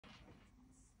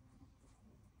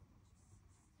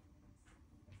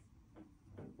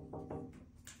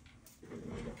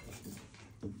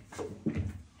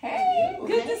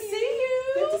Good to see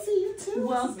you. Good to see you too.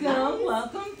 Welcome, nice.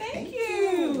 welcome. Thank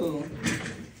you.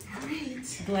 All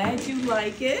right. Glad you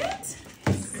like it.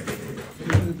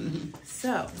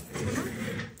 So,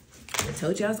 I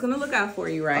told you I was going to look out for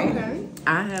you, right? Okay.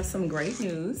 I have some great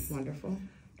news. Wonderful.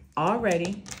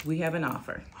 Already, we have an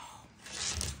offer.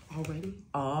 Already?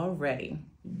 Already.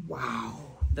 Wow.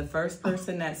 The first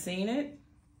person that's seen it,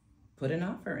 put an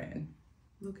offer in.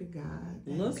 Look at God.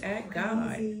 Look at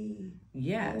crazy. God.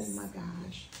 Yes. Oh my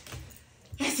gosh.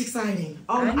 That's exciting.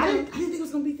 Oh, I didn't think it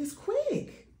was going to be this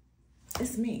quick.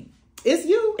 It's me. It's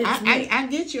you. It's me. I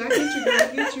get you. I get you, girl.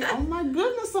 I get you. Oh my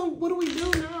goodness. So what do we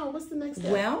do now? What's the next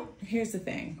step? Well, here's the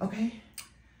thing. Okay.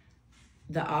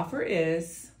 The offer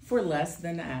is for less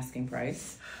than the asking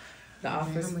price. The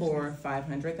offer is for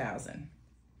 $500,000.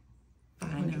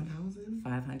 500,000?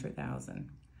 500,000.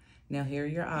 Now here are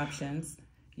your options.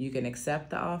 You can accept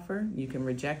the offer, you can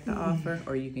reject the offer,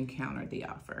 or you can counter the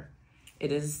offer.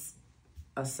 It is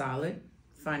a solid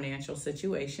financial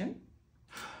situation.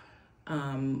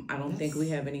 I don't think we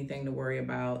have anything to worry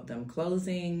about them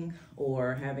closing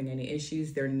or having any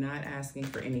issues. They're not asking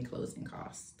for any closing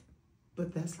costs.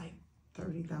 But that's like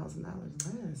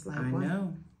 $30,000 less. Like, I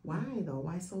know. Why though?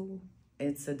 Why so?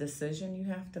 It's a decision you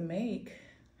have to make.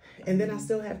 And then I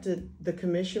still have the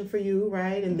commission for you,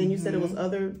 right? And then you said it was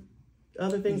other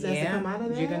things that have to come out of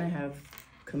that? You're going to have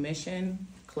commission,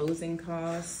 closing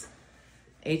costs,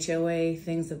 HOA,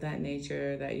 things of that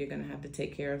nature that you're going to have to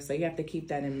take care of. So you have to keep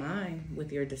that in mind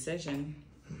with your decision.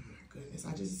 Oh my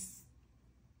goodness.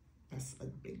 That's a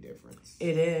big difference.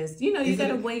 It is. You know, you got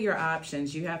to weigh your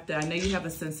options. You have to, I know you have a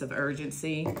sense of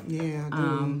urgency. Yeah, I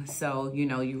do. So, you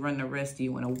know, you run the risk. Do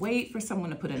you want to wait for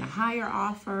someone to put in a higher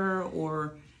offer,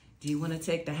 or do you want to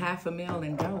take the $500,000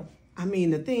 and go? I mean,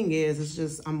 the thing is, it's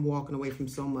just I'm walking away from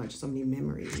so many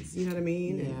memories. You know what I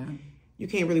mean? Yeah. And you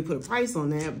can't really put a price on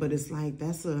that, but it's like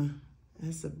that's a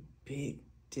big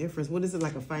difference. What is it,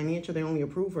 like a financial? They only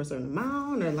approve for a certain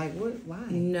amount, or like what? Why?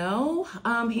 No,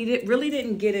 he really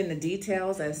didn't get into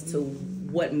details as to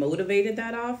what motivated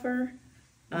that offer.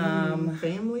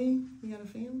 Family? You got a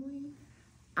family?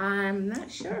 I'm not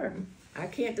sure. I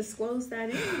can't disclose that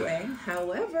anyway.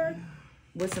 However,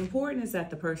 what's important is that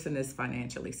the person is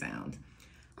financially sound.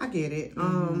 I get it.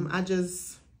 I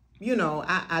just, you know,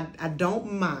 I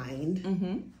don't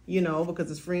mind, you know, because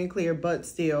it's free and clear, but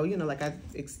still, you know, like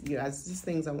it's just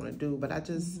things I want to do, but I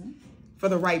just, for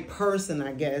the right person,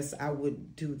 I guess I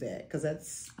would do that. Cause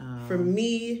that's, for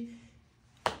me,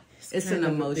 it's an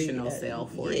emotional sale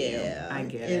for you. I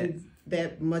get it.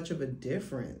 That much of a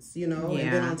difference, you know,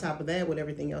 and then on top of that, with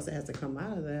everything else that has to come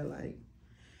out of that, like,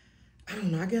 I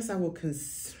don't know. I guess I will can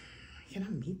I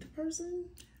meet the person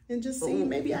and just see?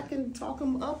 Maybe I can talk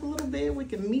them up a little bit. We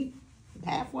can meet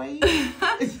halfway.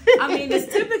 I mean,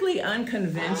 it's typically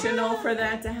unconventional for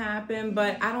that to happen,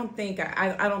 but I don't think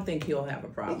he'll have a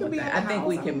problem with that. I think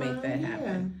we can make that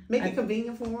happen. Make it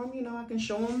convenient for him. You know, I can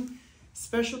show him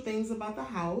special things about the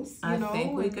house. I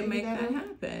think we can make that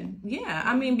happen. Yeah,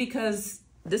 I mean, because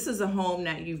this is a home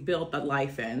that you've built a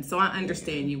life in, so I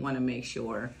understand you want to make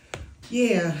sure.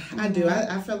 Yeah, I do.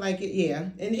 I felt like it,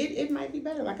 and it might be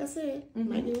better. Like I said, it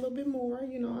might be a little bit more.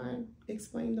 You know, I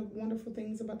explained the wonderful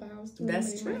things about the house to him.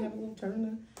 That's true. Might have a little turn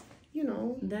to, you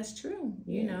know. That's true.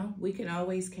 You know, we can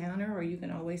always counter, or you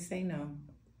can always say no.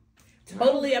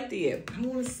 Totally up to you. I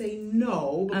don't want to say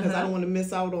no because I don't want to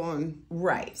miss out on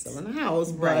selling the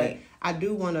house. But I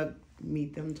do want to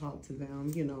meet them, talk to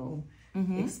them, you know,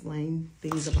 explain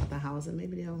things about the house, and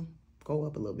maybe they'll go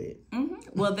up a little bit.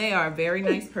 Well, they are a very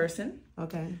nice person.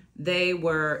 Okay. They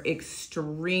were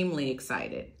extremely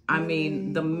excited. I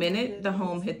mean, the minute the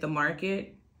home hit the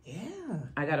market,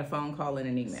 I got a phone call and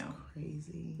an email. That's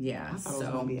crazy. Yeah. I thought it was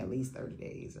going to be at least 30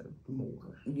 days or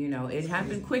more. You know, it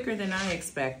happened quicker than I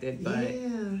expected, but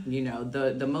you know,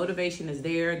 the motivation is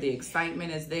there, the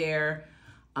excitement is there.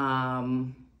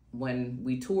 When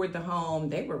we toured the home,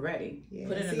 they were ready.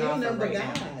 Put in an offer right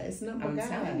now. It's number I'm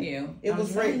telling you. It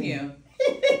was written.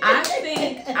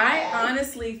 I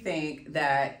honestly think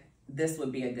that this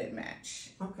would be a good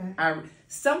match. Okay.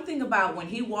 Something about when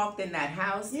he walked in that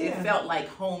house, it felt like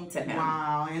home to him.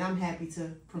 Wow, and I'm happy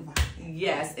to provide that.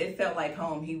 Yes, it felt like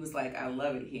home. He was like, I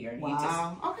love it here. And he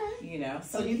just, you know.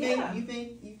 So you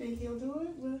think he'll do it?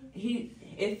 Well,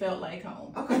 it felt like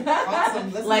home. Okay,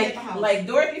 awesome. Let's get the house. Like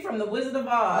Dorothy from the Wizard of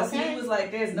Oz. He was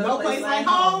like, there's no place like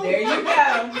home. home. There you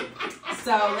go.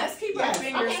 So let's keep our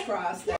fingers crossed.